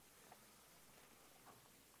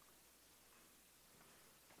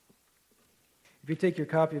If you take your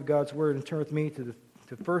copy of God's Word and turn with me to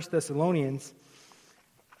 1 Thessalonians,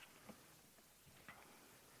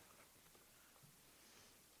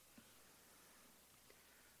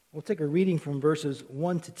 we'll take a reading from verses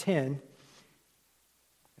 1 to 10,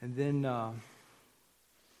 and then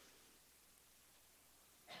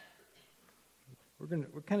we're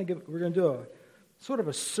going to do a sort of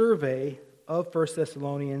a survey of 1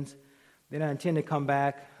 Thessalonians. Then I intend to come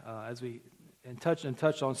back as we touch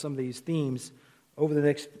on some of these themes over the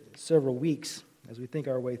next several weeks as we think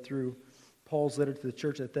our way through Paul's letter to the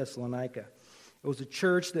church at Thessalonica. It was a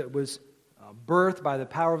church that was birthed by the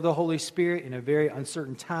power of the Holy Spirit in a very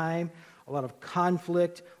uncertain time, a lot of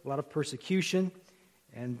conflict, a lot of persecution.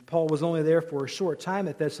 And Paul was only there for a short time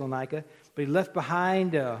at Thessalonica, but he left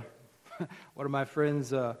behind, one of my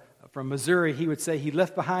friends from Missouri, he would say he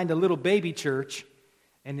left behind a little baby church,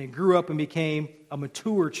 and it grew up and became a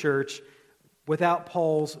mature church without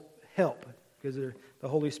Paul's help, because the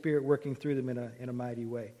Holy Spirit working through them in a mighty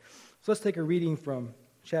way. So let's take a reading from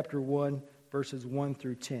chapter 1, verses 1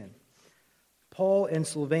 through 10. Paul and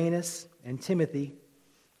Silvanus and Timothy,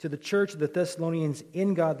 to the church of the Thessalonians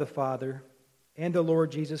in God the Father and the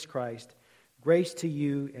Lord Jesus Christ, grace to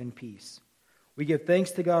you and peace. We give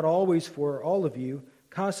thanks to God always for all of you,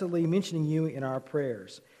 constantly mentioning you in our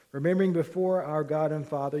prayers, remembering before our God and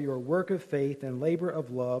Father your work of faith and labor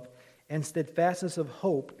of love and steadfastness of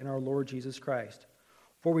hope in our Lord Jesus Christ.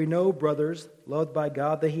 For we know, brothers, loved by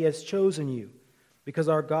God, that He has chosen you, because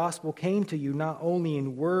our gospel came to you not only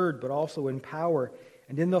in word, but also in power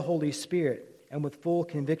and in the Holy Spirit, and with full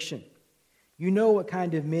conviction. You know what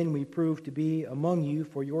kind of men we proved to be among you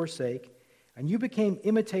for your sake, and you became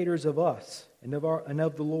imitators of us and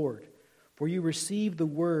of the Lord. For you received the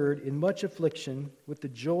word in much affliction with the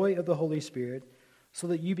joy of the Holy Spirit, so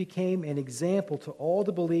that you became an example to all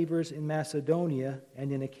the believers in Macedonia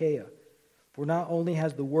and in Achaia. For not only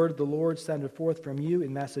has the word of the Lord sounded forth from you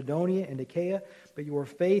in Macedonia and Achaia, but your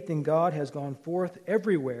faith in God has gone forth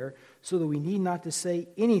everywhere, so that we need not to say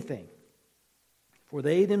anything. For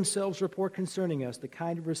they themselves report concerning us the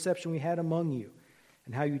kind of reception we had among you,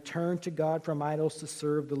 and how you turned to God from idols to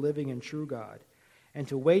serve the living and true God, and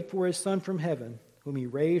to wait for His Son from heaven, whom He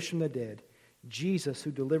raised from the dead, Jesus,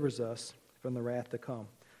 who delivers us from the wrath to come.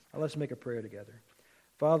 Now let's make a prayer together.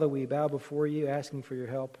 Father, we bow before you, asking for your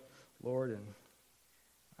help, Lord, and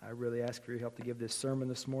I really ask for your help to give this sermon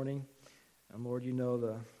this morning. And Lord, you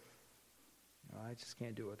know I just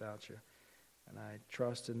can't do it without you. And I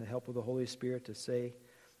trust in the help of the Holy Spirit to say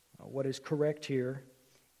what is correct here.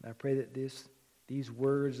 And I pray that these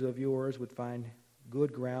words of yours would find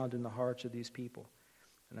good ground in the hearts of these people.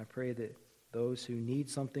 And I pray that those who need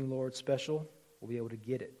something, Lord, special, will be able to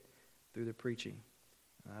get it through the preaching.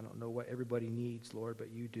 And I don't know what everybody needs, Lord,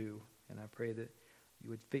 but you do. And I pray that you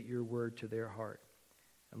would fit your word to their heart.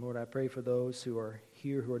 And Lord, I pray for those who are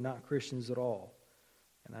here who are not Christians at all.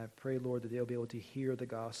 And I pray, Lord, that they'll be able to hear the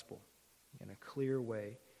gospel in a clear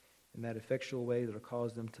way, in that effectual way that will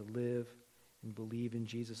cause them to live and believe in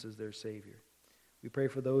Jesus as their Savior. We pray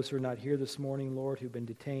for those who are not here this morning, Lord, who've been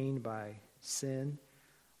detained by sin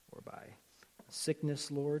or by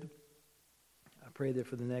sickness, Lord. I pray that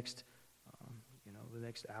for the next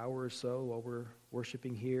hour or so while we're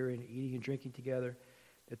worshiping here and eating and drinking together,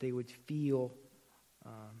 that they would feel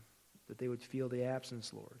the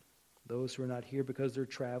absence, Lord. Those who are not here because they're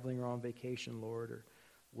traveling or on vacation, Lord, or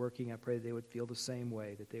working, I pray they would feel the same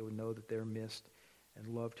way, that they would know that they're missed and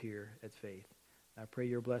loved here at Faith. I pray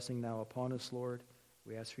your blessing now upon us, Lord.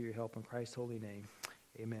 We ask for your help in Christ's holy name.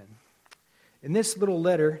 Amen. In this little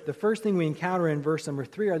letter, the first thing we encounter in verse number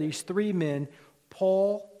 3 are these three men,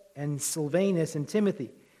 Paul and Silvanus and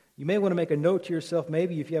Timothy. You may want to make a note to yourself,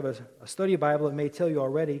 maybe if you have a study Bible, it may tell you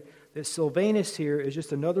already, that Silvanus here is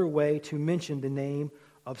just another way to mention the name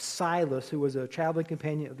of Silas, who was a traveling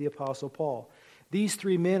companion of the Apostle Paul. These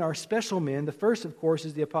three men are special men. The first, of course,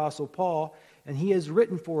 is the Apostle Paul, and he has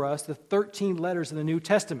written for us the 13 letters of the New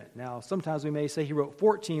Testament. Now, sometimes we may say he wrote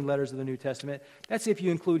 14 letters of the New Testament. That's if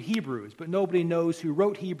you include Hebrews, but nobody knows who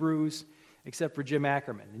wrote Hebrews except for Jim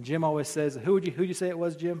Ackerman. And Jim always says, who'd you say it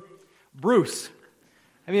was, Jim? Bruce.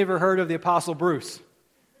 Have you ever heard of the Apostle Bruce?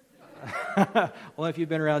 Well, if you've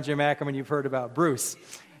been around Jim Ackerman, you've heard about Bruce.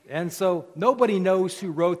 And so nobody knows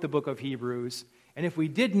who wrote the book of Hebrews. And if we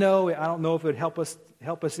did know, I don't know if it would help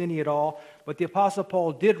us any at all, but the Apostle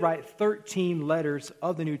Paul did write 13 letters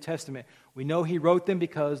of the New Testament. We know he wrote them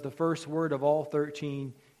because the first word of all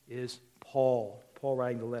 13 is Paul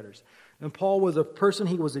writing the letters. And Paul was a person,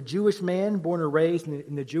 he was a Jewish man, born and raised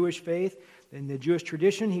in the Jewish faith. In the Jewish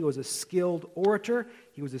tradition, he was a skilled orator.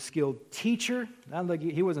 He was a skilled teacher.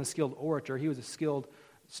 He wasn't a skilled orator. He was a skilled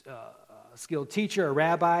skilled teacher, a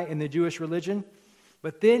rabbi in the Jewish religion.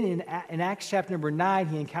 But then in Acts chapter number 9,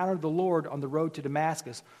 he encountered the Lord on the road to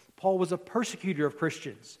Damascus. Paul was a persecutor of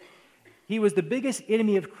Christians. He was the biggest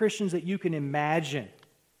enemy of Christians that you can imagine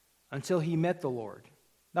until he met the Lord.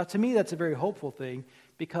 Now, to me, that's a very hopeful thing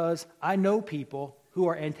because I know people who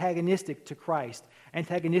are antagonistic to Christ,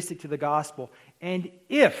 antagonistic to the gospel. And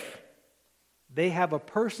if they have a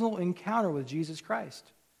personal encounter with Jesus Christ,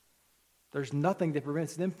 there's nothing that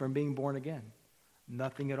prevents them from being born again.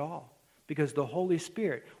 Nothing at all. Because the Holy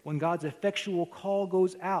Spirit, when God's effectual call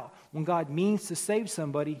goes out, when God means to save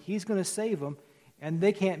somebody, He's going to save them, and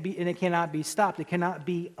it cannot be stopped. It cannot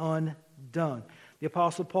be undone. The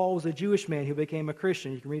Apostle Paul was a Jewish man who became a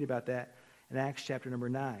Christian. You can read about that in Acts chapter number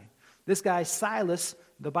 9. This guy, Silas,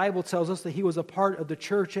 the Bible tells us that he was a part of the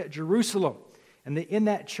church at Jerusalem. And in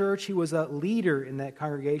that church, he was a leader in that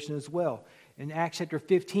congregation as well. In Acts chapter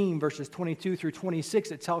 15, verses 22 through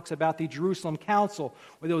 26, it talks about the Jerusalem Council,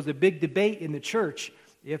 where there was a big debate in the church.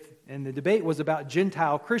 And the debate was about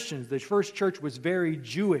Gentile Christians. The first church was very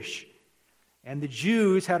Jewish. And the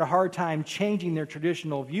Jews had a hard time changing their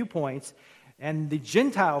traditional viewpoints. And the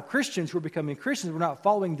Gentile Christians who were becoming Christians were not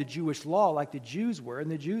following the Jewish law like the Jews were.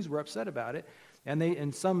 And the Jews were upset about it.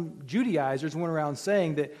 And some Judaizers went around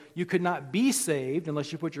saying that you could not be saved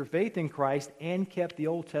unless you put your faith in Christ and kept the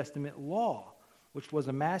Old Testament law, which was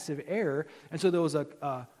a massive error. And so there was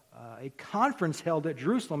a conference held at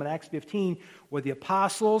Jerusalem in Acts 15 where the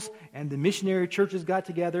apostles and the missionary churches got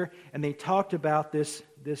together and they talked about this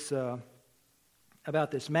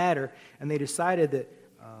matter, and they decided that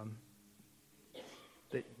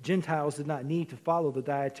Gentiles did not need to follow the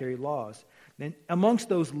dietary laws. And amongst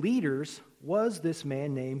those leaders was this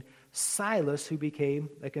man named Silas, who became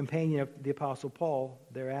a companion of the Apostle Paul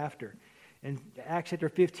thereafter. In Acts chapter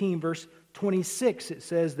 15, verse 26, it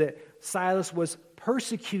says that Silas was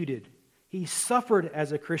persecuted. He suffered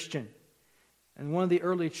as a Christian. And one of the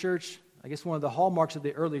early church, I guess one of the hallmarks of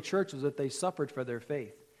the early church was that they suffered for their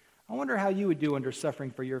faith. I wonder how you would do under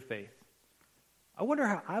suffering for your faith. I wonder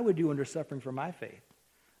how I would do under suffering for my faith.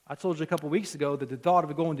 I told you a couple weeks ago that the thought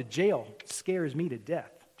of going to jail scares me to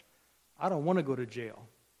death. I don't want to go to jail.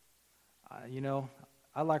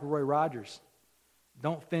 I like Roy Rogers.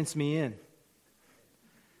 Don't fence me in.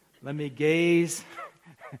 Let me gaze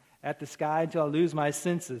at the sky until I lose my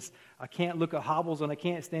senses. I can't look at hobbles and I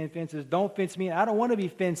can't stand fences. Don't fence me in. I don't want to be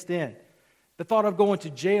fenced in. The thought of going to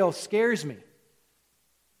jail scares me.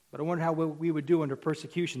 But I wonder how we would do under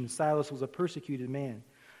persecution. Silas was a persecuted man.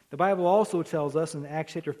 The Bible also tells us in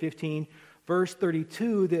Acts chapter 15, verse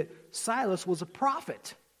 32, that Silas was a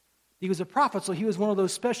prophet. He was a prophet, so he was one of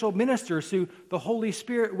those special ministers who the Holy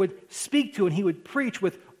Spirit would speak to, and he would preach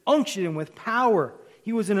with unction and with power.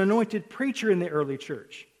 He was an anointed preacher in the early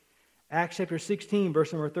church. Acts chapter 16,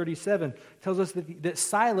 verse number 37, tells us that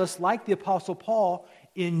Silas, like the Apostle Paul,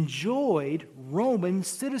 enjoyed Roman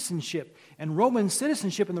citizenship. And Roman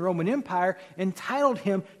citizenship in the Roman Empire entitled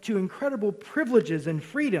him to incredible privileges and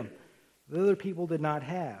freedom that other people did not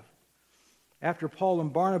have. After Paul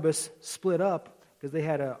and Barnabas split up, because they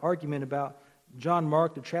had an argument about John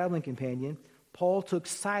Mark, the traveling companion, Paul took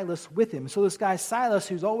Silas with him. So this guy Silas,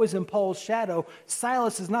 who's always in Paul's shadow,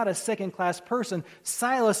 Silas is not a second-class person.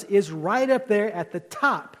 Silas is right up there at the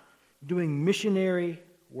top doing missionary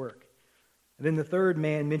work. And then the third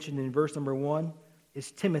man mentioned in verse number 1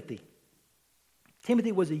 is Timothy.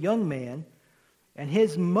 Timothy was a young man, and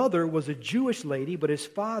his mother was a Jewish lady, but his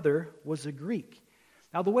father was a Greek.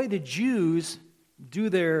 Now, the way the Jews do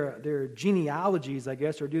their genealogies, I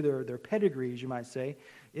guess, or do their pedigrees, you might say,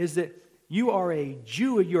 is that you are a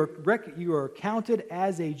Jew, you are counted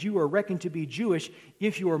as a Jew or reckoned to be Jewish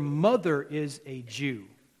if your mother is a Jew.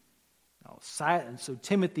 Now, so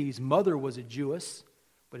Timothy's mother was a Jewess,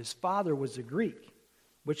 but his father was a Greek,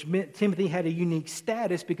 which meant Timothy had a unique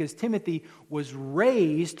status because Timothy was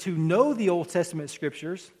raised to know the Old Testament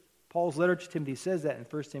Scriptures. Paul's letter to Timothy says that in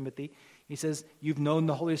 1 Timothy. He says, you've known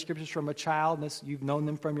the Holy Scriptures from a child, and you've known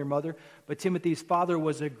them from your mother. But Timothy's father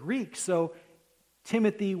was a Greek, so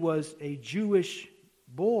Timothy was a Jewish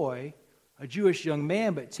boy, a Jewish young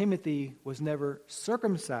man, but Timothy was never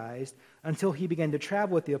circumcised until he began to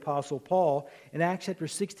travel with the Apostle Paul. In Acts chapter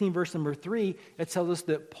 16, verse number 3, it tells us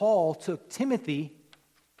that Paul took Timothy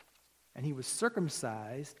and he was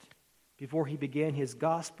circumcised before he began his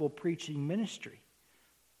gospel preaching ministry.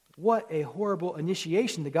 What a horrible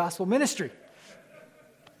initiation to gospel ministry.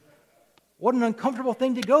 What an uncomfortable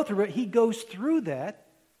thing to go through. But he goes through that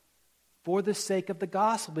for the sake of the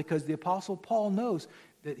gospel, because the Apostle Paul knows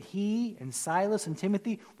that he and Silas and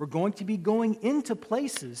Timothy were going to be going into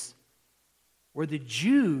places where the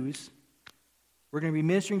Jews We're going to be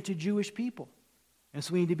ministering to Jewish people. And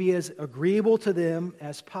so we need to be as agreeable to them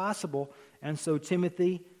as possible. And so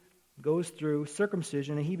Timothy goes through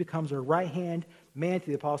circumcision, and he becomes a right-hand man to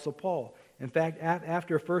the Apostle Paul. In fact,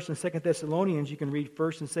 after 1st and 2nd Thessalonians, you can read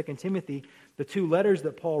 1st and 2nd Timothy, the two letters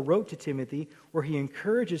that Paul wrote to Timothy, where he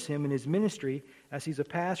encourages him in his ministry as he's a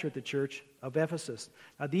pastor at the church of Ephesus.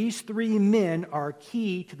 Now, these three men are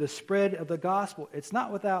key to the spread of the gospel. It's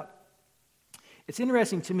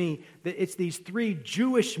interesting to me that it's these three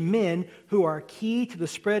Jewish men who are key to the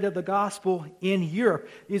spread of the gospel in Europe.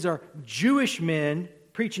 These are Jewish men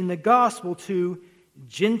preaching the gospel to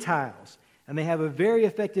Gentiles. And they have a very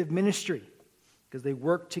effective ministry because they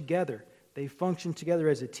work together. They function together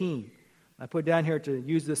as a team. I put down here to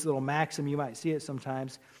use this little maxim, you might see it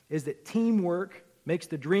sometimes, is that teamwork makes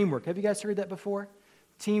the dream work. Have you guys heard that before?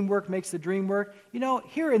 Teamwork makes the dream work. You know,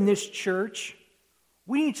 here in this church,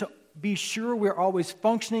 we need to be sure we're always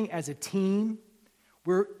functioning as a team.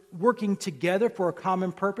 We're working together for a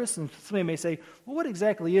common purpose. And somebody may say, well, what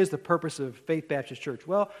exactly is the purpose of Faith Baptist Church?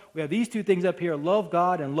 Well, we have these two things up here, love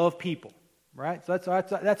God and love people. Right? So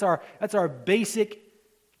that's our basic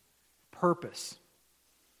purpose.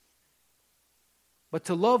 But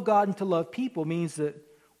to love God and to love people means that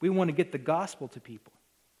we want to get the gospel to people.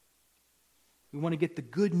 We want to get the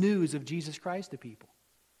good news of Jesus Christ to people.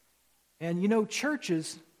 And you know,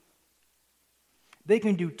 churches, they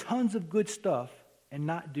can do tons of good stuff and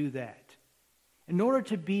not do that. In order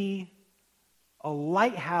to be a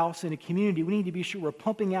lighthouse in a community, we need to be sure we're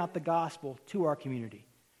pumping out the gospel to our community.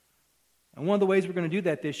 And one of the ways we're going to do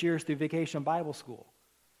that this year is through Vacation Bible School.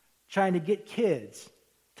 Trying to get kids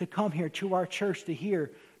to come here to our church to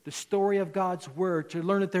hear the story of God's Word, to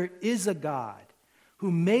learn that there is a God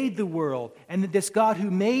who made the world, and that this God who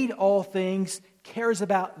made all things cares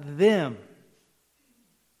about them.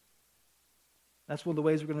 That's one of the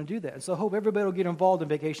ways we're going to do that. And so I hope everybody will get involved in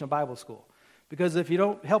Vacation Bible School. Because if you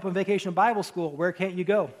don't help in Vacation Bible School, where can't you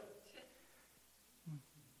go?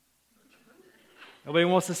 Nobody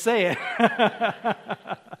wants to say it.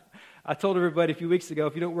 I told everybody a few weeks ago,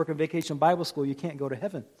 if you don't work in Vacation Bible School, you can't go to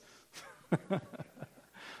heaven.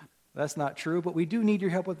 That's not true, but we do need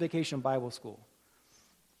your help with Vacation Bible School.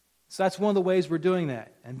 So that's one of the ways we're doing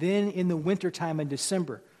that. And then in the wintertime in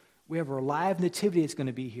December, we have our Live Nativity that's going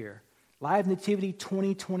to be here. Live Nativity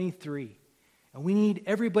 2023. And we need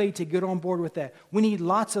everybody to get on board with that. We need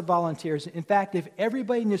lots of volunteers. In fact, if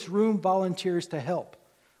everybody in this room volunteers to help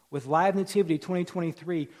with Live Nativity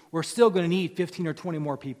 2023, we're still going to need 15 or 20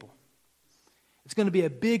 more people. It's going to be a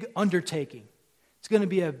big undertaking. It's going to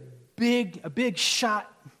be a big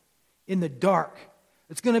shot in the dark.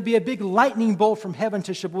 It's going to be a big lightning bolt from heaven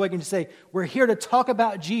to Sheboygan to say, we're here to talk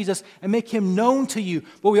about Jesus and make him known to you.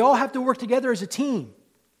 But we all have to work together as a team.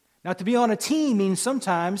 Now, to be on a team means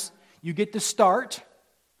sometimes you get to start,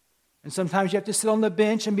 and sometimes you have to sit on the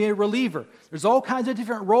bench and be a reliever. There's all kinds of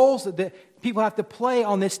different roles that people have to play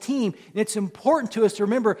on this team. And it's important to us to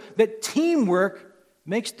remember that teamwork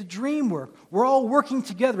makes the dream work. We're all working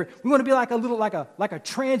together. We want to be like a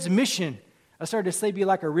transmission. I started to say be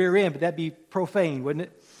like a rear end, but that'd be profane, wouldn't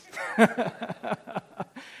it?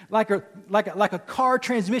 like a car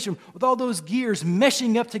transmission with all those gears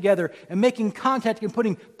meshing up together and making contact and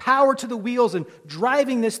putting power to the wheels and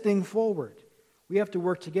driving this thing forward. We have to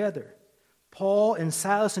work together. Paul and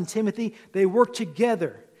Silas and Timothy, they worked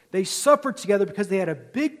together. They suffered together because they had a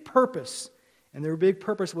big purpose. And their big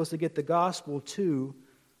purpose was to get the gospel to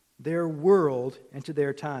their world and to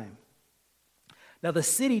their time. Now, the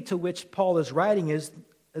city to which Paul is writing is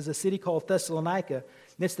a city called Thessalonica,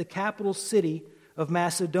 and it's the capital city of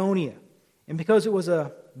Macedonia. And because it was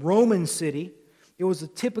a Roman city, it was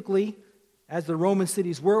typically, as the Roman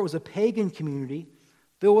cities were, it was a pagan community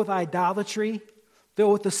filled with idolatry,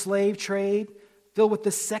 filled with the slave trade, filled with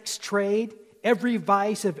the sex trade. Every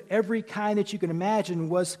vice of every kind that you can imagine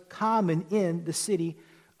was common in the city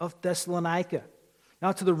of Thessalonica.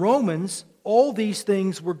 Now, to the Romans, all these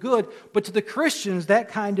things were good, but to the Christians, that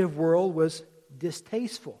kind of world was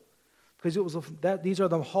distasteful, because these are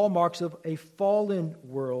the hallmarks of a fallen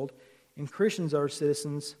world, and Christians are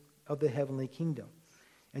citizens of the heavenly kingdom.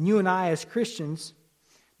 And you and I, as Christians,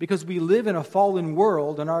 because we live in a fallen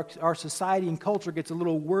world and our society and culture gets a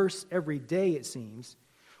little worse every day, it seems,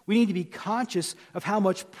 we need to be conscious of how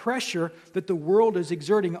much pressure that the world is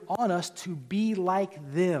exerting on us to be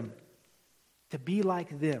like them. To be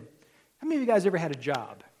like them. How many of you guys ever had a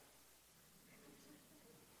job?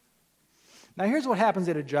 Now, here's what happens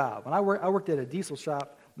at a job. When I worked at a diesel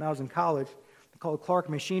shop when I was in college called Clark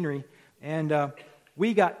Machinery, and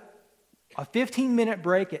we got a 15-minute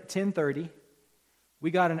break at 10:30.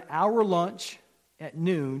 We got an hour lunch at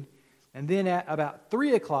noon, And then at about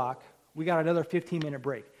 3 o'clock, we got another 15-minute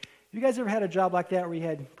break. You guys ever had a job like that where you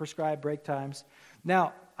had prescribed break times?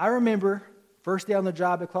 Now, I remember first day on the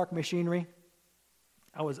job at Clark Machinery,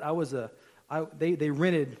 they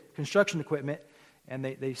rented construction equipment, and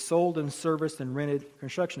they sold and serviced and rented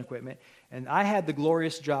construction equipment. And I had the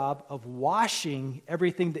glorious job of washing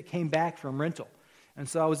everything that came back from rental. And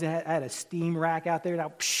so I had a steam rack out there, and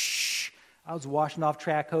I was washing off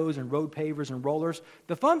track hose and road pavers and rollers.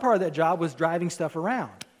 The fun part of that job was driving stuff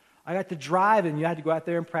around. I got to drive, and you had to go out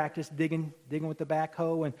there and practice digging with the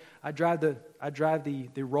backhoe, and I drive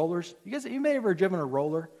the rollers. You may have ever driven a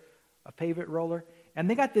roller, a pavement roller, and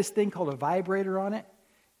they got this thing called a vibrator on it,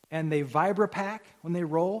 and they vibra-pack when they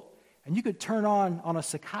roll, and you could turn on a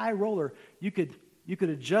Sakai roller, you could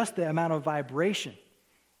adjust the amount of vibration.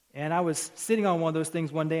 And I was sitting on one of those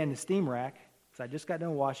things one day in the steam rack, because I just got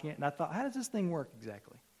done washing it, and I thought, how does this thing work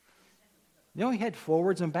exactly? You know, you had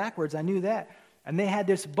forwards and backwards, I knew that. And they had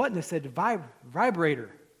this button that said vibrator.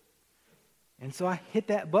 And so I hit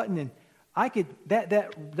that button, and I could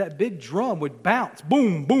that big drum would bounce.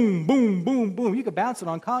 Boom, boom, boom, boom, boom. You could bounce it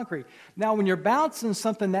on concrete. Now, when you're bouncing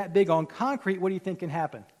something that big on concrete, what do you think can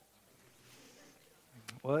happen?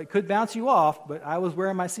 Well, it could bounce you off, but I was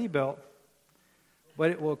wearing my seatbelt. But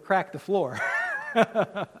it will crack the floor.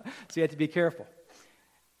 So you have to be careful.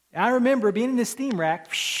 And I remember being in the steam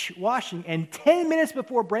rack, washing, and 10 minutes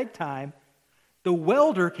before break time, the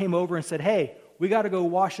welder came over and said, hey, we got to go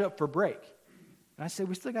wash up for break. And I said,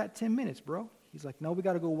 we still got 10 minutes, bro. He's like, no, we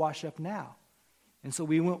got to go wash up now. And so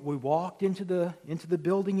we walked into the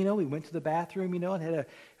building, we went to the bathroom, and had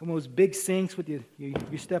one of those big sinks with you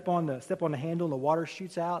step on the handle and the water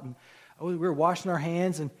shoots out. And we were washing our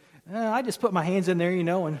hands, and I just put my hands in there,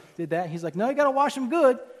 and did that. He's like, no, you got to wash them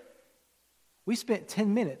good. We spent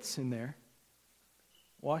 10 minutes in there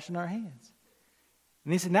washing our hands.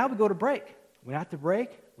 And he said, now we go to break. Went out to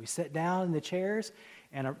break, we sat down in the chairs,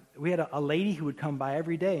 and we had a lady who would come by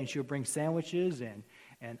every day, and she would bring sandwiches and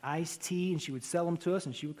iced tea, and she would sell them to us,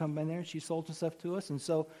 and she would come in there, and she sold some stuff to us. And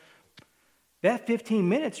so that 15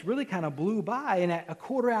 minutes really kind of blew by, and at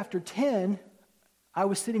 10:15, I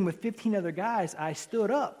was sitting with 15 other guys. I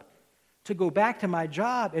stood up to go back to my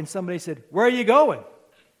job, and somebody said, where are you going?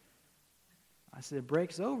 I said,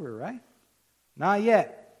 break's over, right? Not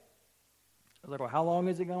yet. I was like, well, how long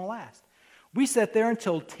is it going to last? We sat there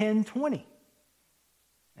until 10:20.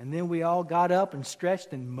 And then we all got up and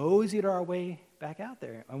stretched and moseyed our way back out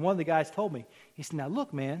there. And one of the guys told me, he said, now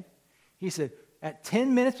look, man. He said, at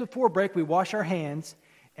 10 minutes before break, we wash our hands,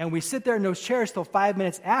 and we sit there in those chairs till 5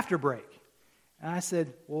 minutes after break. And I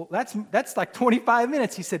said, well, that's like 25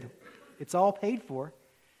 minutes. He said, it's all paid for.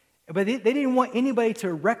 But they didn't want anybody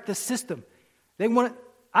to wreck the system.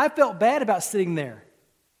 I felt bad about sitting there,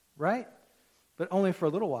 right? But only for a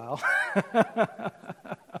little while.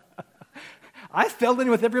 I fell in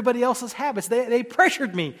with everybody else's habits. They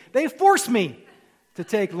pressured me. They forced me to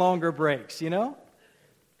take longer breaks,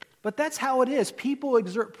 But that's how it is. People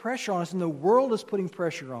exert pressure on us, and the world is putting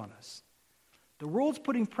pressure on us. The world's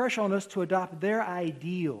putting pressure on us to adopt their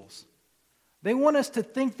ideals. They want us to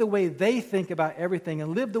think the way they think about everything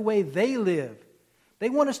and live the way they live. They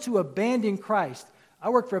want us to abandon Christ. I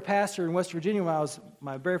worked for a pastor in West Virginia when I was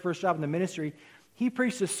my very first job in the ministry. He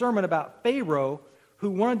preached a sermon about Pharaoh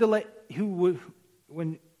when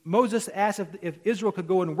Moses asked if Israel could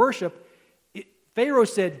go and worship, Pharaoh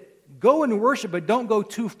said, go and worship, but don't go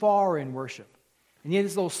too far in worship. And he had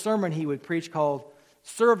this little sermon he would preach called,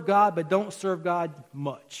 serve God, but don't serve God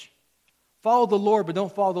much. Follow the Lord, but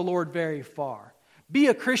don't follow the Lord very far. Be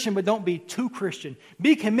a Christian, but don't be too Christian.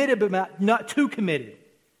 Be committed, but not too committed.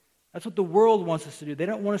 That's what the world wants us to do. They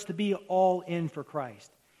don't want us to be all in for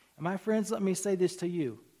Christ. And my friends, let me say this to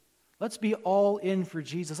you. Let's be all in for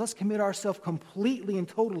Jesus. Let's commit ourselves completely and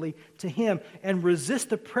totally to Him and resist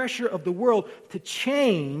the pressure of the world to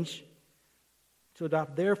change, to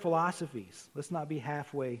adopt their philosophies. Let's not be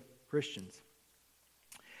halfway Christians.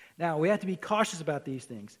 Now, we have to be cautious about these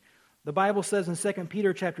things. The Bible says in 2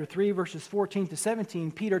 Peter chapter 3, verses 14 to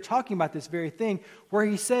 17, Peter talking about this very thing, where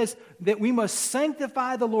he says that we must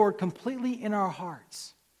sanctify the Lord completely in our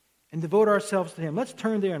hearts and devote ourselves to Him. Let's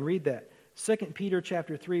turn there and read that. 2 Peter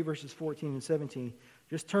chapter 3, verses 14 and 17.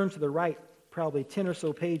 Just turn to the right, probably 10 or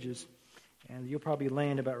so pages, and you'll probably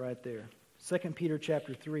land about right there. 2 Peter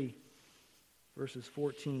chapter 3, verses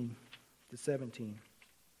 14 to 17.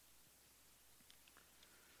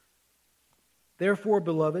 Therefore,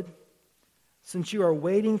 beloved, since you are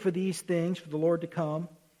waiting for these things for the Lord to come,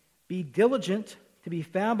 be diligent to be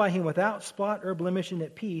found by Him without spot or blemish and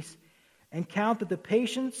at peace, and count that the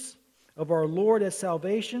patience of our Lord as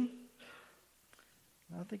salvation.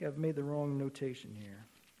 I think I've made the wrong notation here.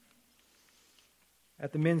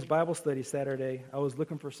 At the men's Bible study Saturday, I was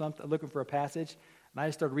looking for a passage, and I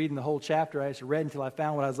just started reading the whole chapter. I just read until I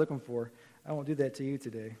found what I was looking for. I won't do that to you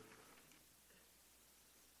today.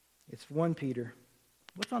 It's 1 Peter.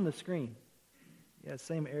 What's on the screen? Yeah,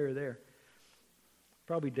 same error there.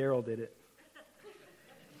 Probably Daryl did it.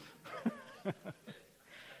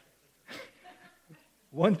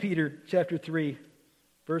 1 Peter chapter 3,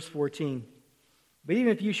 verse 14. But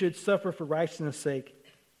even if you should suffer for righteousness' sake,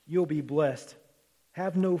 you'll be blessed.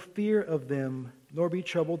 Have no fear of them, nor be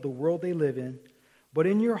troubled the world they live in. But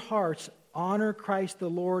in your hearts, honor Christ the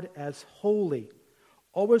Lord as holy,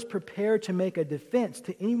 always prepared to make a defense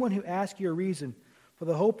to anyone who asks you a reason for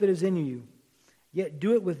the hope that is in you. Yet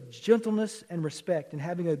do it with gentleness and respect, and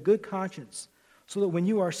having a good conscience, so that when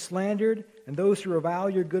you are slandered and those who revile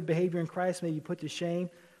your good behavior in Christ may be put to shame,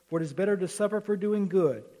 for it is better to suffer for doing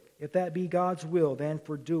good, if that be God's will, than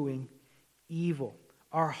for doing evil.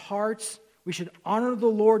 Our hearts, we should honor the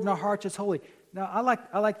Lord in our hearts as holy. Now, I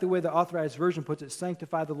like the way the Authorized Version puts it,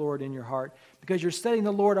 sanctify the Lord in your heart, because you're setting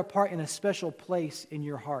the Lord apart in a special place in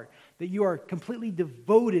your heart, that you are completely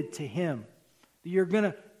devoted to Him, that you're going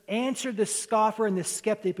to answer the scoffer and the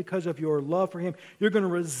skeptic because of your love for Him. You're going to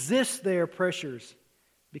resist their pressures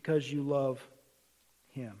because you love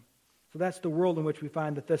Him. So that's the world in which we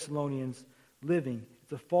find the Thessalonians living.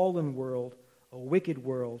 It's a fallen world, a wicked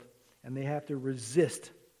world, and they have to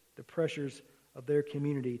resist the pressures of their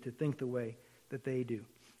community to think the way that they do.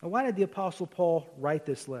 Now, why did the Apostle Paul write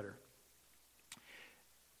this letter?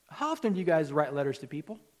 How often do you guys write letters to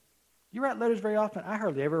people? You write letters very often? I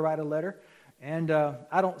hardly ever write a letter. And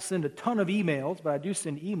I don't send a ton of emails, but I do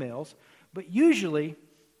send emails. But usually,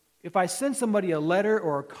 if I send somebody a letter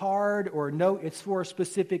or a card or a note, it's for a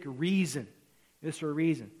specific reason. It's for a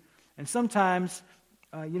reason. And sometimes,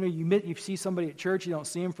 you see somebody at church, you don't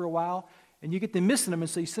see them for a while, and you get to missing them, and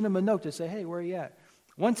so you send them a note to say, hey, where are you at?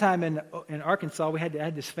 One time in Arkansas, we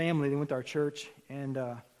had this family. They went to our church, and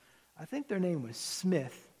I think their name was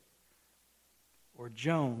Smith or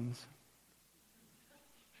Jones.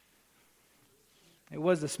 It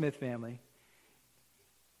was the Smith family.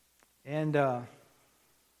 And I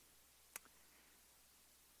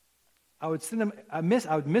would send them, I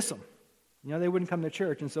would miss them. They wouldn't come to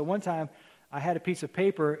church. And so one time I had a piece of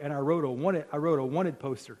paper and I wrote a wanted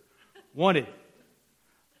poster. Wanted.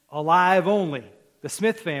 Alive only. The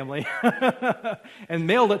Smith family. And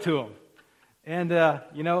mailed it to them. And,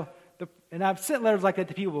 and I've sent letters like that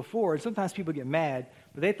to people before, and sometimes people get mad,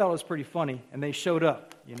 but they thought it was pretty funny, and they showed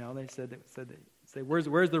up. They said,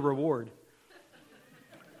 where's the reward?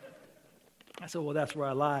 I said, well, that's where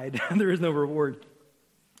I lied. There is no reward.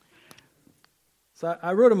 So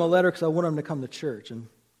I wrote him a letter because I wanted him to come to church. And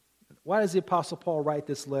why does the Apostle Paul write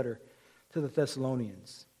this letter to the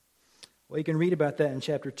Thessalonians? Well, you can read about that in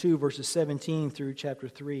chapter 2, verses 17 through chapter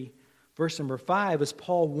 3. Verse number 5 is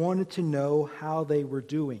Paul wanted to know how they were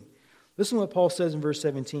doing. Listen to what Paul says in verse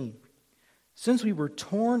 17. Since we were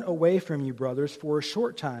torn away from you, brothers, for a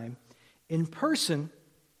short time, in person,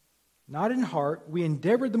 not in heart, we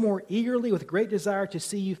endeavored the more eagerly with great desire to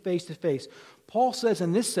see you face to face. Paul says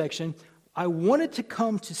in this section, I wanted to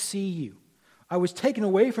come to see you. I was taken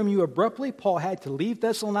away from you abruptly. Paul had to leave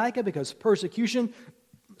Thessalonica because persecution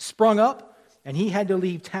sprung up, and he had to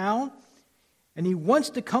leave town. And he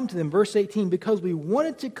wants to come to them, verse 18, because we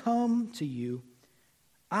wanted to come to you.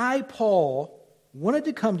 I, Paul, wanted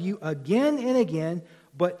to come to you again and again,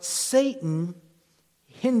 but Satan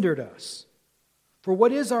hindered us. For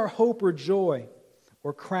what is our hope or joy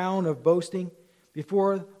or crown of boasting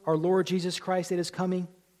before our Lord Jesus Christ that is coming?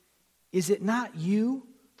 Is it not you?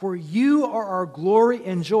 For you are our glory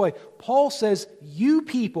and joy. Paul says, you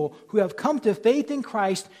people who have come to faith in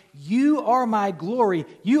Christ, you are my glory,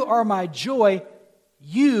 you are my joy,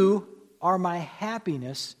 you are my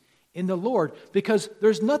happiness in the Lord. Because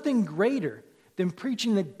there's nothing greater than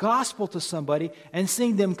preaching the gospel to somebody and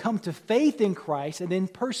seeing them come to faith in Christ and then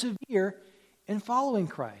persevere in following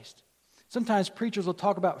Christ. Sometimes preachers will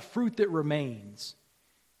talk about fruit that remains.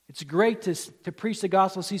 It's great to preach the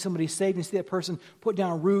gospel, see somebody saved, and see that person put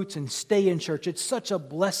down roots and stay in church. It's such a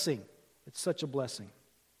blessing. It's such a blessing.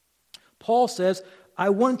 Paul says, I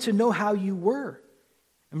want to know how you were.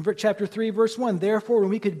 In chapter 3, verse 1, therefore, when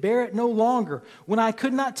we could bear it no longer, when I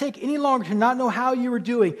could not take any longer to not know how you were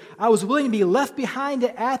doing, I was willing to be left behind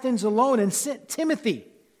at Athens alone and sent Timothy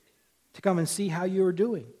to come and see how you were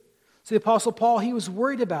doing. So the Apostle Paul, he was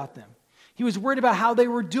worried about them. He was worried about how they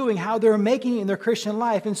were doing, how they were making it in their Christian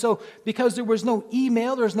life. And so because there was no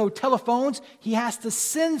email, there was no telephones, he has to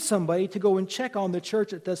send somebody to go and check on the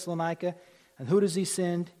church at Thessalonica. And who does he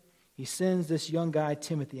send? He he sends this young guy,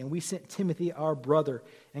 Timothy, and we sent Timothy, our brother,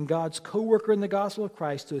 and God's co-worker in the gospel of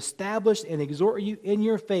Christ, to establish and exhort you in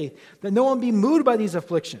your faith, that no one be moved by these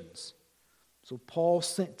afflictions. So Paul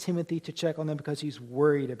sent Timothy to check on them because he's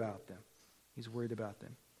worried about them. He's worried about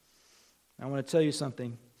them. I want to tell you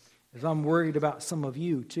something, as I'm worried about some of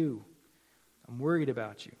you too. I'm worried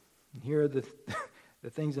about you. And here are the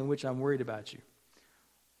things in which I'm worried about you.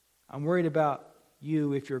 I'm worried about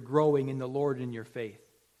you if you're growing in the Lord in your faith.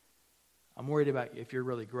 I'm worried about you if you're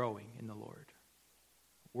really growing in the Lord.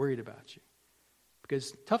 Worried about you.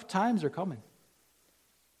 Because tough times are coming.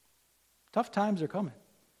 Tough times are coming.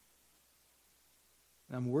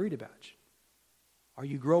 And I'm worried about you. Are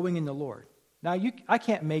you growing in the Lord? Now, I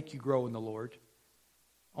can't make you grow in the Lord.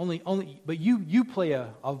 But you play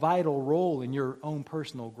a vital role in your own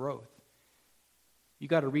personal growth. You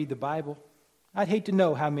got to read the Bible. I'd hate to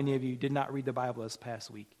know how many of you did not read the Bible this past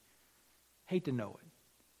week. Hate to know it.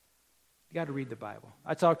 You got to read the Bible.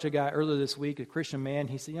 I talked to a guy earlier this week, a Christian man.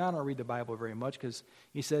 He said, I don't read the Bible very much because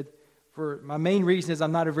he said, my main reason is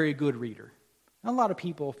I'm not a very good reader. And a lot of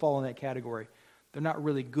people fall in that category. They're not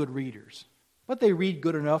really good readers. But they read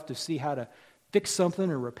good enough to see how to fix something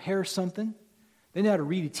or repair something. They know how to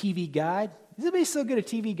read a TV guide. Is anybody still good at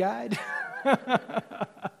TV guide?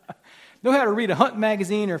 Know how to read a hunting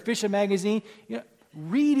magazine or a fishing magazine.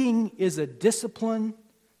 Reading is a discipline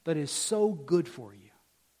that is so good for you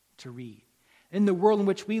to read. In the world in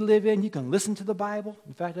which we live in, you can listen to the Bible.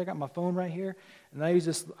 In fact, I got my phone right here, and I use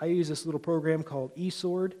this little program called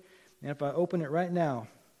eSword. And if I open it right now,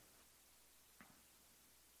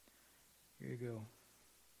 here you go.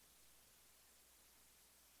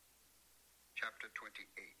 Chapter 28.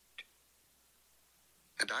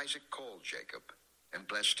 And Isaac called Jacob and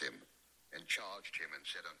blessed him and charged him and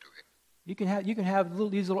said unto him. You can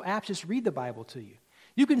have these little apps just read the Bible to you.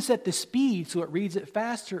 You can set the speed so it reads it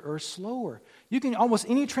faster or slower. You can almost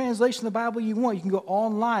any translation of the Bible you want. You can go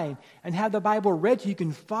online and have the Bible read to you. You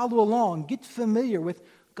can follow along, get familiar with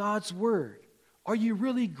God's Word. Are you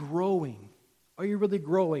really growing? Are you really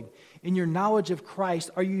growing in your knowledge of Christ?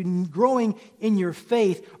 Are you growing in your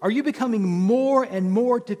faith? Are you becoming more and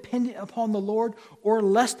more dependent upon the Lord or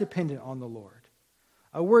less dependent on the Lord?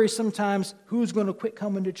 I worry sometimes who's going to quit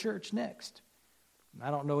coming to church next. I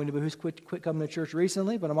don't know anybody who's quit coming to church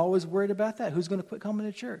recently, but I'm always worried about that. Who's going to quit coming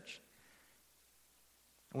to church?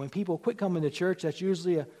 And when people quit coming to church, that's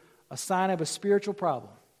usually a sign of a spiritual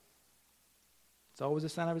problem. It's always a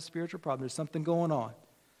sign of a spiritual problem. There's something going on.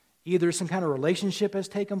 Either some kind of relationship has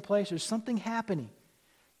taken place or something happening.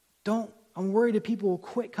 I'm worried that people will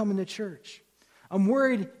quit coming to church. I'm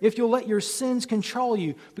worried if you'll let your sins control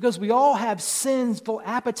you, because we all have sinful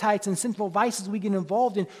appetites and sinful vices we get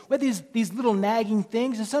involved in. We have these little nagging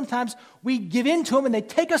things, and sometimes we give in to them and they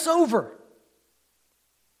take us over.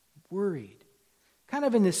 Worried. Kind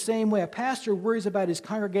of in the same way a pastor worries about his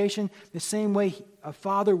congregation, the same way a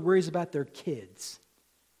father worries about their kids.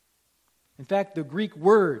 In fact, the Greek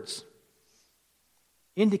words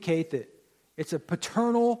indicate that it's a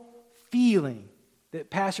paternal feeling that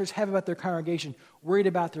pastors have about their congregation, worried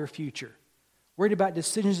about their future, worried about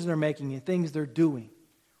decisions they're making and things they're doing.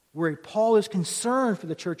 Worried. Paul is concerned for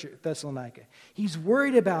the church at Thessalonica. He's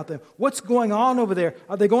worried about them. What's going on over there?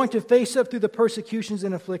 Are they going to face up through the persecutions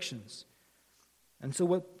and afflictions? And so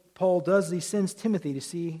what Paul does is he sends Timothy to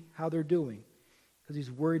see how they're doing, because he's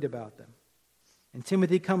worried about them. And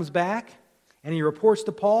Timothy comes back and he reports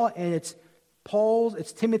to Paul, and it's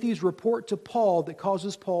Timothy's report to Paul that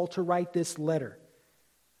causes Paul to write this letter.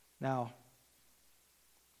 Now,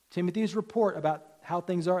 Timothy's report about how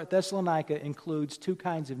things are at Thessalonica includes two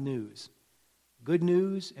kinds of news: good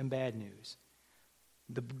news and bad news.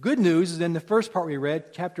 The good news is in the first part we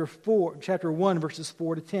read, chapter 1, verses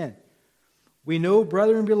 4 to 10. We know,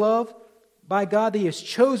 brethren beloved, by God that He has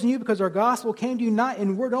chosen you, because our gospel came to you not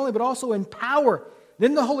in word only, but also in power,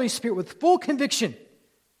 then the Holy Spirit with full conviction.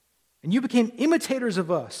 And you became imitators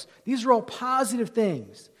of us. These are all positive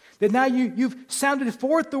things. That now you've sounded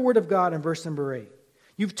forth the word of God in verse number 8.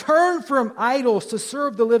 You've turned from idols to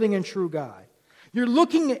serve the living and true God. You're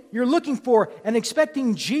looking for and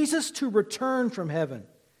expecting Jesus to return from heaven.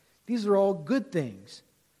 These are all good things.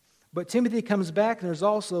 But Timothy comes back, and there's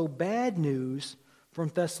also bad news from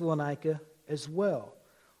Thessalonica as well.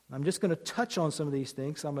 I'm just going to touch on some of these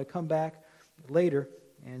things. So I'm going to come back later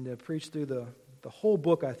and preach through the whole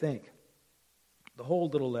book, I think. The whole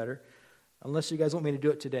little letter. Unless you guys want me to do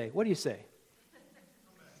it today. What do you say?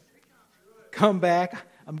 Come back.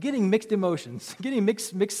 I'm getting mixed emotions, getting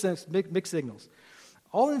mixed signals.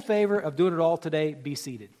 All in favor of doing it all today, be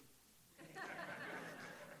seated.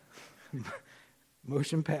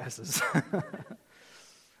 Motion passes.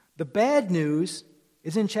 The bad news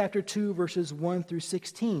is in chapter 2, verses 1 through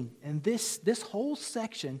 16. And this whole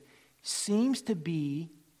section seems to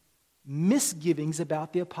be misgivings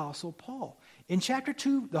about the Apostle Paul. In chapter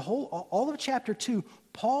 2, all of chapter 2,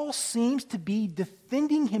 Paul seems to be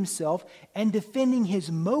defending himself and defending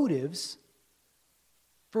his motives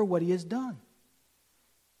for what he has done.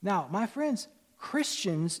 Now, my friends,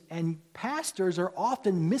 Christians and pastors are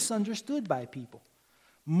often misunderstood by people.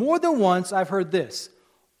 More than once, I've heard this: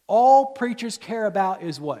 all preachers care about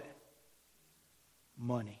is what?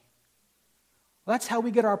 Money. Well, that's how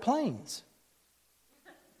we get our planes.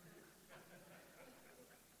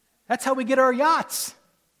 That's how we get our yachts.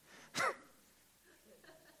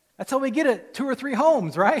 That's how we get 2 or 3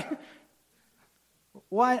 homes, right?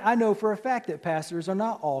 Well, I know for a fact that pastors are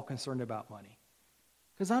not all concerned about money,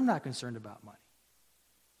 because I'm not concerned about money.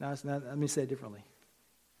 Now, let me say it differently.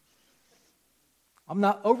 I'm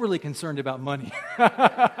not overly concerned about money. You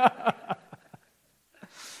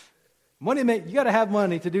got to have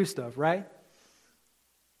money to do stuff, right?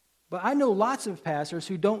 But I know lots of pastors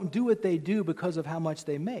who don't do what they do because of how much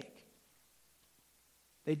they make.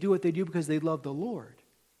 They do what they do because they love the Lord.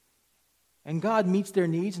 And God meets their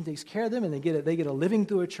needs and takes care of them, and they get a living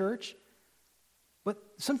through a church. But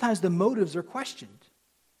sometimes the motives are questioned.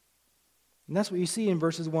 And that's what you see in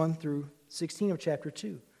verses 1 through 16 of chapter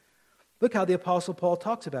 2. Look how the Apostle Paul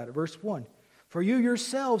talks about it. Verse 1. For you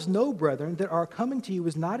yourselves know, brethren, that our coming to you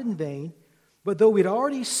was not in vain, but though we'd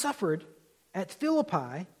already suffered at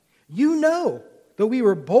Philippi, you know that we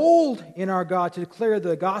were bold in our God to declare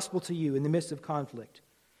the gospel to you in the midst of conflict.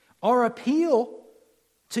 Our appeal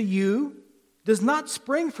to you does not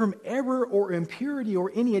spring from error or impurity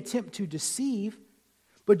or any attempt to deceive,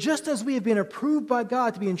 but just as we have been approved by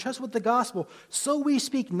God to be entrusted with the gospel, so we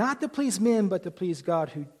speak not to please men, but to please God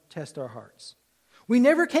who tests our hearts. We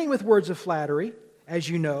never came with words of flattery, as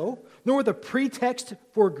you know, nor with a pretext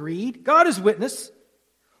for greed. God is witness.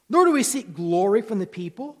 Nor do we seek glory from the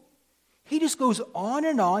people. He just goes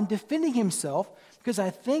on defending himself, because I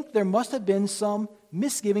think there must have been some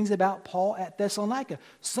misgivings about Paul at Thessalonica.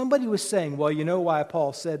 Somebody was saying, well, you know why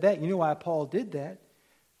Paul said that? You know why Paul did that?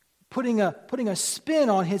 Putting a spin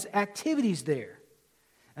on his activities there.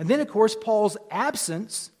 And then, of course, Paul's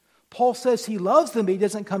absence. Paul says he loves them, but he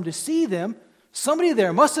doesn't come to see them. Somebody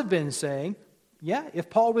there must have been saying, yeah, if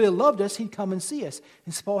Paul really loved us, he'd come and see us.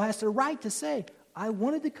 And so Paul has the right to say, I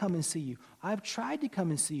wanted to come and see you. I've tried to come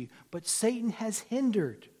and see you, but Satan has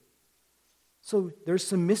hindered. So there's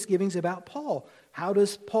some misgivings about Paul. How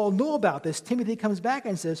does Paul know about this? Timothy comes back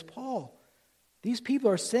and says, Paul, these people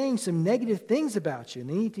are saying some negative things about you, and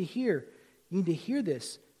they need to hear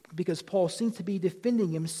this, because Paul seems to be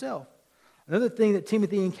defending himself. Another thing that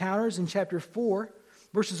Timothy encounters in chapter 4,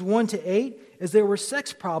 verses 1 to 8, is there were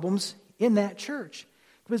sex problems in that church.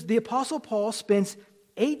 Because the Apostle Paul spends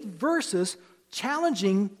 8 verses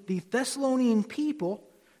challenging the Thessalonian people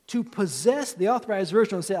to possess, the Authorized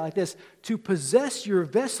Version will say it like this, to possess your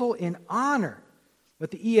vessel in honor.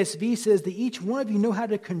 But the ESV says that each one of you know how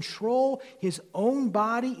to control his own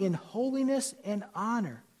body in holiness and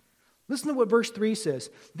honor. Listen to what verse 3 says.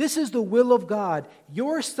 This is the will of God,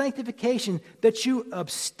 your sanctification, that you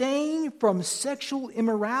abstain from sexual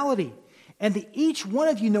immorality, and that each one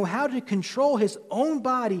of you know how to control his own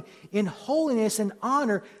body in holiness and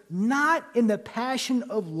honor, not in the passion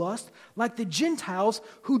of lust, like the Gentiles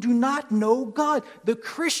who do not know God. The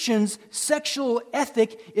Christian's sexual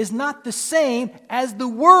ethic is not the same as the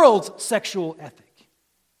world's sexual ethic.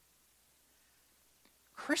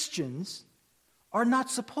 Christians are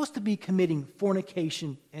not supposed to be committing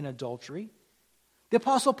fornication and adultery. The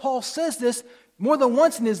Apostle Paul says this more than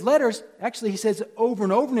once in his letters. Actually, he says it over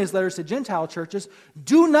and over in his letters to Gentile churches.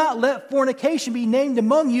 Do not let fornication be named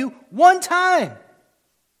among you one time.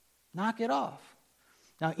 Knock it off.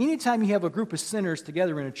 Now, anytime you have a group of sinners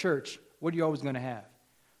together in a church, what are you always going to have?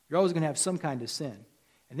 You're always going to have some kind of sin.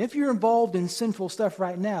 And if you're involved in sinful stuff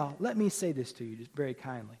right now, let me say this to you just very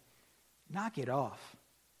kindly. Knock it off.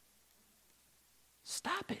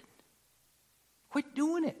 Stop it. Quit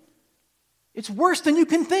doing it. It's worse than you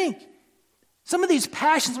can think. Some of these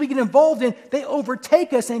passions we get involved in, they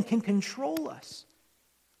overtake us and can control us.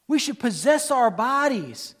 We should possess our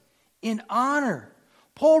bodies in honor.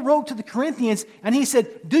 Paul wrote to the Corinthians and he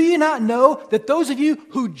said, do you not know that those of you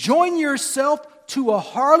who join yourself to a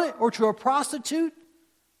harlot or to a prostitute,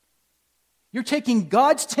 you're taking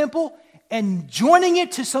God's temple and joining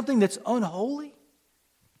it to something that's unholy?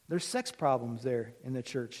 There's sex problems there in the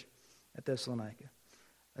church at Thessalonica.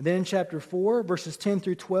 And then in chapter 4, verses 10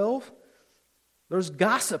 through 12, there's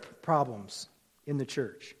gossip problems in the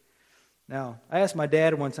church. Now, I asked my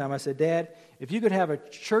dad one time, I said, Dad, if you could have a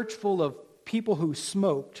church full of people who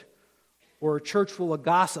smoked or a church full of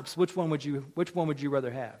gossips, which one would you rather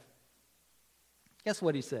have? Guess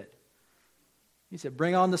what he said? He said,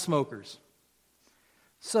 bring on the smokers.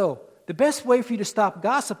 So, the best way for you to stop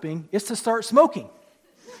gossiping is to start smoking.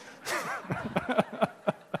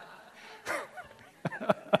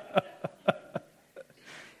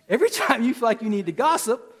 Every time you feel like you need to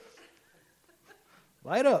gossip,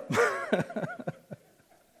 light up.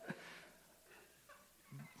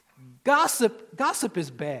 Gossip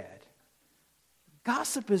is bad.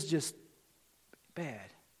 Gossip is just bad.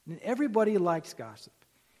 And everybody likes gossip.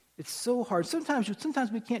 It's so hard.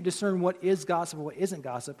 Sometimes we can't discern what is gossip and what isn't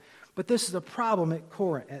gossip. But this is a problem at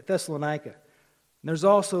Corinth, at Thessalonica. And there's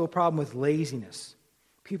also a problem with laziness.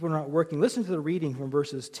 People are not working. Listen to the reading from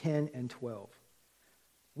verses 10 and 12.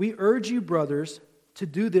 We urge you, brothers, to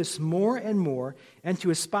do this more and more, and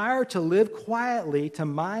to aspire to live quietly, to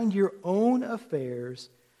mind your own affairs,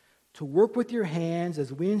 to work with your hands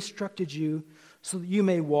as we instructed you, so that you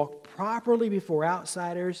may walk properly before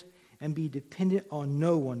outsiders and be dependent on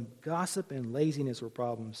no one. Gossip and laziness were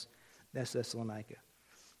problems. That's Thessalonica.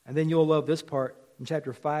 And then you'll love this part. In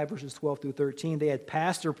chapter 5, verses 12 through 13, they had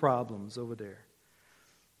pastor problems over there.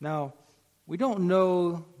 Now, we don't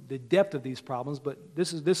know the depth of these problems, but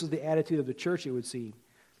this is the attitude of the church, it would seem.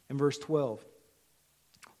 In verse 12,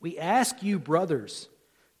 we ask you, brothers,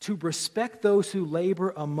 to respect those who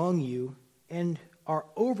labor among you and are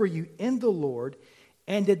over you in the Lord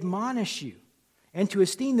and admonish you, and to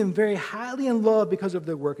esteem them very highly in love because of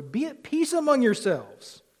their work. Be at peace among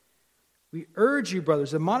yourselves. We urge you,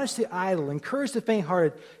 brothers, admonish the idle, encourage the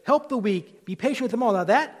faint-hearted, help the weak, be patient with them all. Now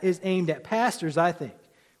that is aimed at pastors, I think.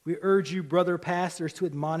 We urge you, brother pastors, to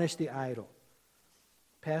admonish the idle.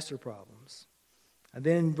 Pastor problems. And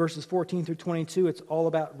then in verses 14 through 22, it's all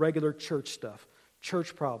about regular church stuff.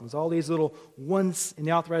 Church problems. All these little ones, in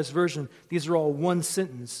the Authorized Version, these are all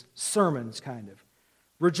one-sentence sermons, kind of.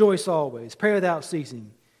 Rejoice always. Pray without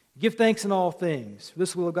ceasing. Give thanks in all things. For this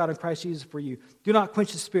is the will of God in Christ Jesus for you. Do not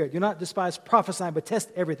quench the spirit. Do not despise prophesying, but test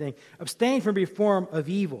everything. Abstain from every form of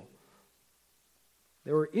evil.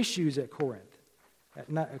 There were issues at Corinth.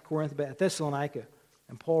 Not at Corinth, but at Thessalonica.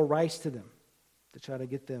 And Paul writes to them to try to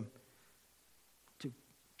get them to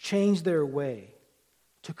change their way,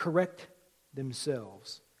 to correct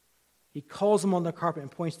themselves. He calls them on the carpet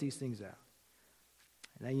and points these things out.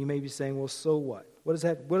 Now you may be saying, well, so what? What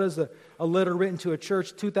does a letter written to a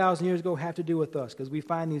church 2,000 years ago have to do with us? Because we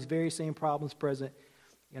find these very same problems present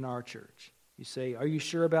in our church. You say, are you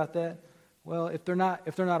sure about that? Well, if they're not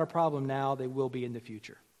a problem now, they will be in the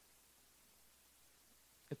future.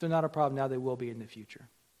 If they're not a problem now, they will be in the future.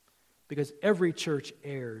 Because every church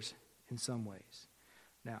errs in some ways.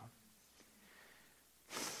 Now,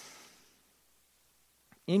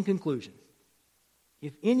 in conclusion,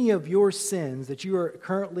 if any of your sins that you are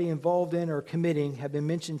currently involved in or committing have been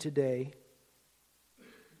mentioned today,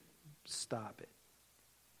 stop it.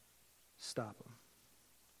 Stop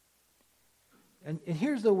them. And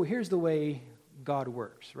here's the way God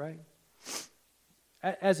works, right?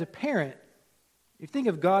 As a parent, you think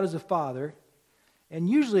of God as a father, and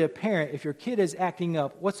usually a parent, if your kid is acting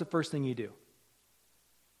up, what's the first thing you do?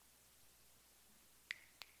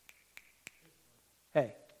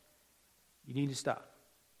 Hey, you need to stop.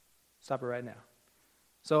 Stop it right now.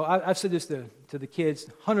 So I've said this to the kids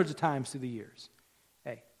hundreds of times through the years.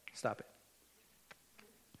 Hey, stop it.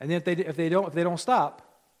 And then if they don't stop,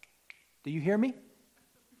 do you hear me?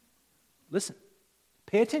 Listen.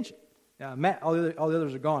 Pay attention. Now, Matt, all the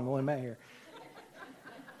others are gone. Only Matt here.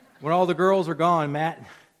 When all the girls are gone, Matt,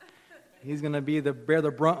 he's going to bear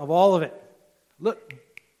the brunt of all of it. Look,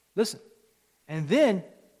 listen. And then,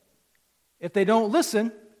 if they don't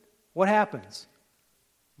listen, what happens?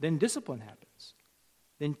 Then discipline happens.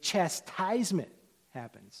 Then chastisement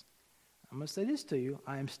happens. I'm going to say this to you.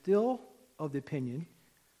 I am still of the opinion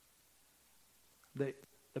that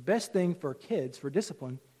the best thing for kids, for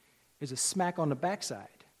discipline, is a smack on the backside.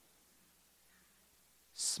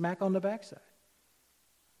 Smack on the backside.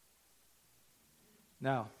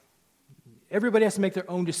 Now, everybody has to make their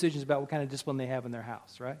own decisions about what kind of discipline they have in their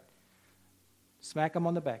house, right? Smack them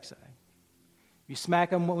on the backside. You smack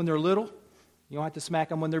them when they're little, you don't have to smack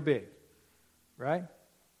them when they're big, right?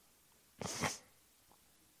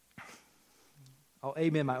 I'll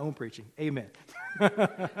amen my own preaching. Amen.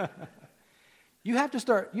 You have to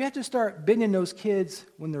start bending those kids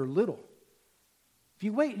when they're little. If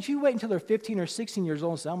you wait until they're 15 or 16 years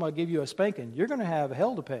old and say, I'm going to give you a spanking, you're going to have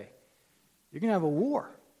hell to pay. You're going to have a war.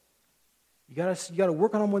 You got to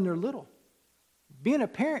work on them when they're little. Being a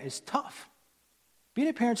parent is tough. Being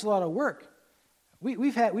a parent's a lot of work.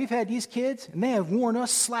 We've had these kids, and they have worn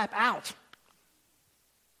us slap out.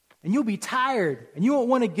 And you'll be tired, and you won't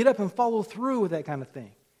want to get up and follow through with that kind of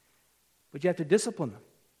thing. But you have to discipline them.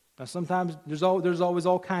 Now, sometimes there's always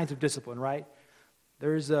all kinds of discipline, right?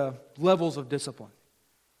 There's levels of discipline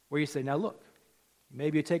where you say, now look,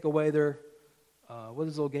 maybe you take away their, what are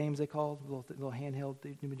those little games they call, little handheld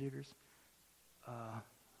jiggers?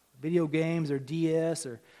 Video games or DS,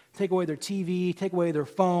 or take away their TV, take away their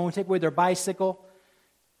phone, take away their bicycle,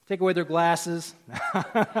 take away their glasses.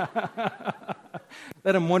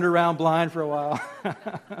 Let them wander around blind for a while.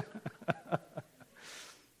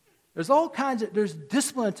 There's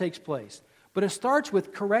discipline that takes place. But it starts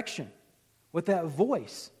with correction, with that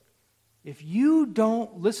voice. If you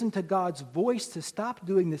don't listen to God's voice to stop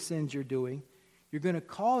doing the sins you're doing, you're going to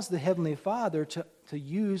cause the Heavenly Father to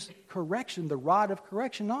use correction, the rod of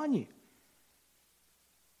correction on you.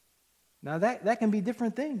 Now that can be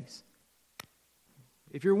different things.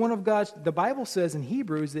 If you're one of God's, the Bible says in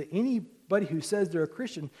Hebrews that anybody who says they're a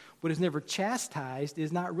Christian but is never chastised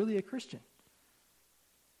is not really a Christian.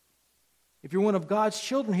 If you're one of God's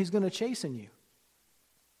children, He's going to chasten you.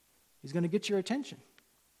 He's going to get your attention.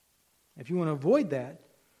 If you want to avoid that,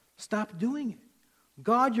 stop doing it.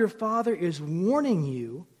 God, your Father, is warning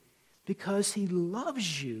you because He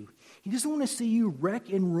loves you. He doesn't want to see you wreck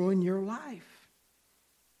and ruin your life.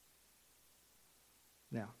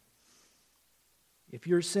 Now, if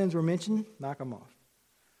your sins were mentioned, knock them off.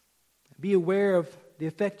 Be aware of the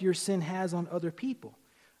effect your sin has on other people.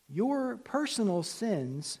 Your personal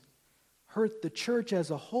sins hurt the church as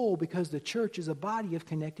a whole because the church is a body of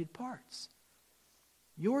connected parts.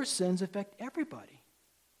 Your sins affect everybody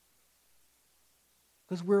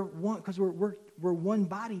because we're one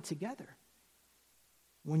body together.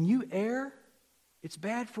 When you err, it's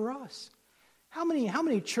bad for us. How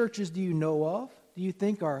many churches do you know of, do you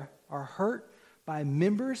think are hurt by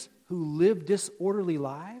members who live disorderly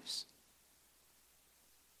lives?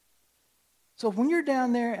 So when you're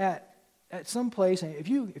down there at some place, and if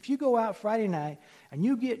you go out Friday night and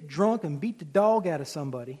you get drunk and beat the dog out of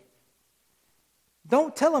somebody,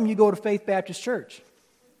 don't tell them you go to Faith Baptist Church.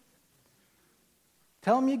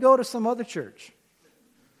 Tell them you go to some other church.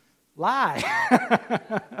 Lie.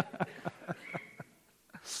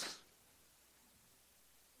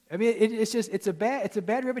 I mean, it's a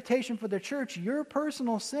bad reputation for the church. Your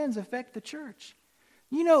personal sins affect the church.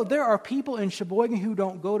 You know, there are people in Sheboygan who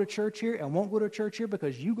don't go to church here and won't go to church here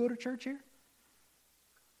because you go to church here.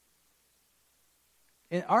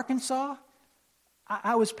 In Arkansas,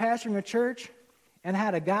 I was pastoring a church and I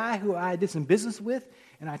had a guy who I did some business with,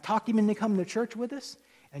 and I talked him into coming to church with us,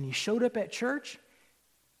 and he showed up at church,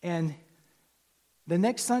 and the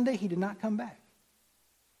next Sunday he did not come back.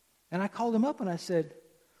 And I called him up and I said,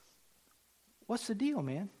 "What's the deal,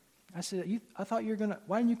 man?" I said, I thought you were going to,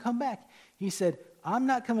 why didn't you come back? He said, "I'm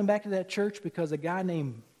not coming back to that church because a guy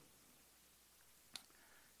named,"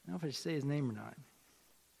 I don't know if I should say his name or not,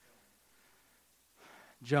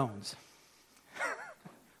 Jones.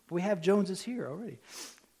 But we have Joneses here already.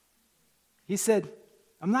 He said,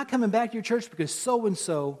 "I'm not coming back to your church because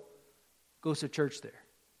so-and-so goes to church there."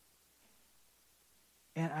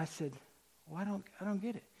 And I said, "Well, I don't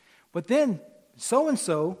get it." But then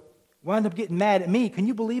so-and-so wound up getting mad at me. Can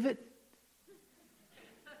you believe it?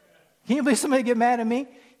 Can you believe somebody get mad at me?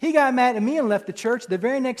 He got mad at me and left the church. The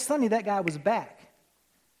very next Sunday, that guy was back.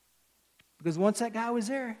 Because once that guy was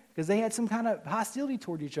there, because they had some kind of hostility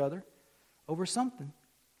toward each other over something.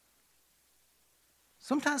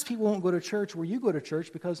 Sometimes people won't go to church where you go to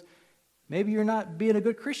church because maybe you're not being a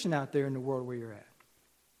good Christian out there in the world where you're at.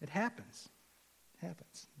 It happens. It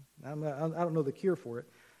happens. I don't know the cure for it,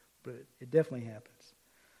 but it definitely happens.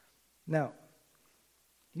 Now,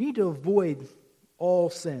 you need to avoid all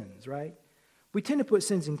sins, right? We tend to put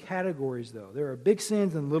sins in categories, though. There are big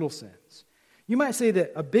sins and little sins. You might say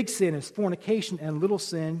that a big sin is fornication and little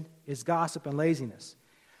sin is gossip and laziness.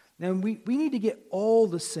 Now, we need to get all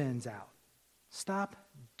the sins out. Stop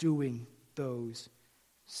doing those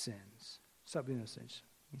sins. Stop doing those sins.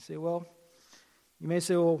 You may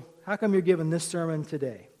say, well, how come you're giving this sermon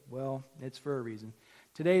today? Well, it's for a reason.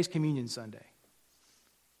 Today is Communion Sunday.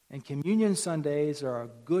 And Communion Sundays are a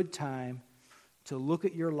good time to look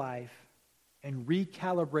at your life and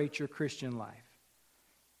recalibrate your Christian life.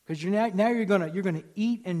 Because you're going to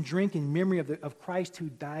eat and drink in memory of Christ who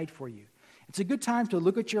died for you. It's a good time to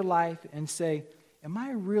look at your life and say, am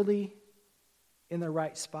I really in the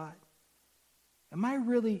right spot? Do I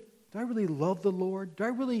really love the Lord? Do I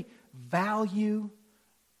really value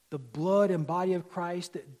the blood and body of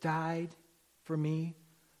Christ that died for me?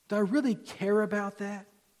 Do I really care about that?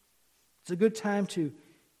 It's a good time to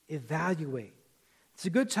evaluate. It's a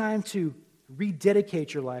good time to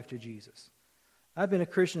rededicate your life to Jesus. I've been a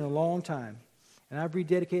Christian a long time, and I've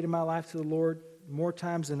rededicated my life to the Lord more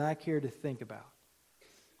times than I care to think about.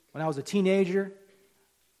 When I was a teenager,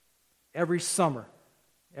 every summer,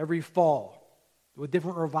 every fall, with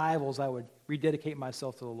different revivals, I would rededicate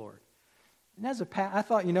myself to the Lord. And as I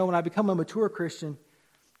thought, when I become a mature Christian,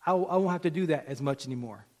 I won't have to do that as much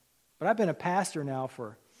anymore. But I've been a pastor now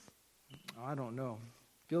for, I don't know,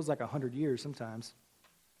 feels like 100 years sometimes.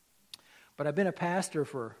 But I've been a pastor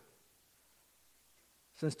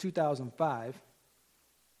since 2005.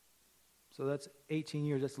 So that's 18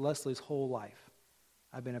 years. That's Leslie's whole life.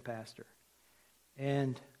 I've been a pastor.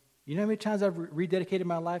 And you know how many times I've rededicated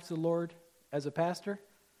my life to the Lord as a pastor?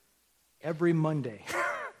 Every Monday.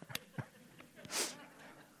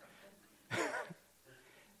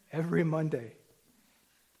 Every Monday.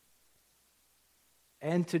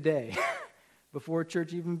 And today, before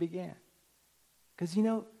church even began. Because,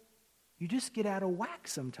 you just get out of whack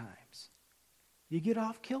sometimes. You get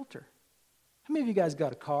off kilter. How many of you guys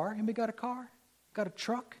got a car? Anybody got a car? Got a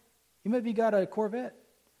truck? You maybe got a Corvette.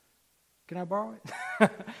 Can I borrow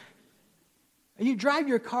it? And you drive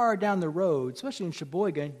your car down the road, especially in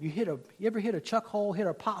Sheboygan, you ever hit a chuck hole, hit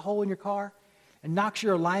a pothole in your car, and knocks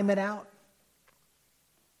your alignment out?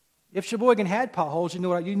 If Sheboygan had potholes,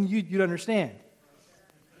 you'd understand.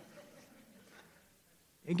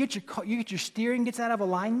 And you get your steering gets out of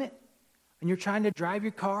alignment, and you're trying to drive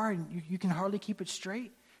your car, and you can hardly keep it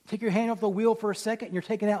straight. Take your hand off the wheel for a second, and you're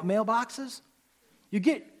taking out mailboxes.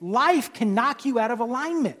 Life can knock you out of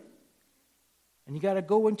alignment. And you got to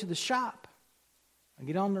go into the shop and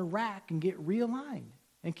get on the rack and get realigned.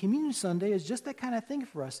 And Communion Sunday is just that kind of thing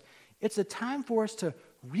for us. It's a time for us to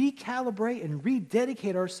recalibrate and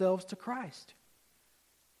rededicate ourselves to Christ.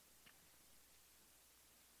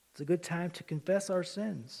 It's a good time to confess our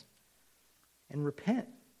sins and repent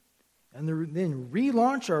and then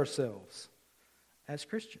relaunch ourselves as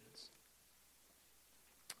Christians.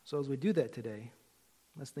 So as we do that today,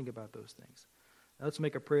 let's think about those things. Now let's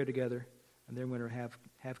make a prayer together, and then we're going to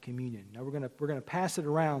have communion. Now we're going to pass it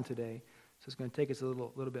around today, so it's going to take us a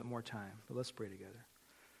little bit more time. But let's pray together.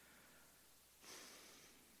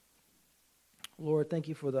 Lord, thank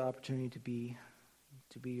you for the opportunity to be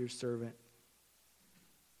your servant.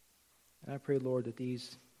 And I pray, Lord, that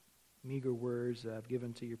these meager words that I've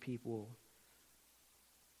given to your people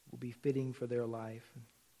will be fitting for their life.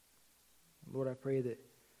 Lord, I pray that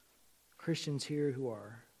Christians here who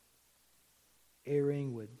are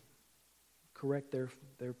erring would correct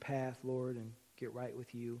their path, Lord, and get right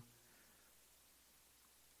with you.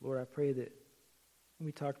 Lord, I pray that when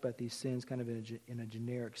we talked about these sins kind of in a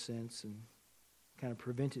generic sense and kind of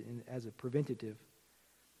prevent it as a preventative,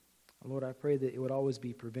 Lord, I pray that it would always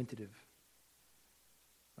be preventative.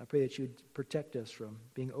 I pray that you would protect us from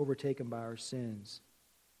being overtaken by our sins,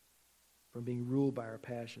 from being ruled by our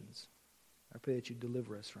passions. I pray that you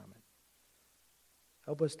deliver us from it.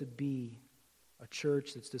 Help us to be a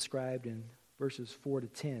church that's described in verses 4 to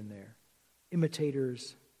 10 there,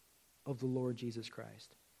 imitators of the Lord Jesus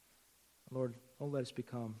Christ. Lord, don't let us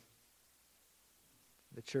become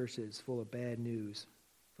the church that is full of bad news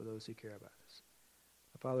for those who care about us.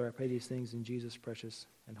 Father, I pray these things in Jesus' precious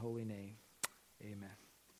and holy name. Amen.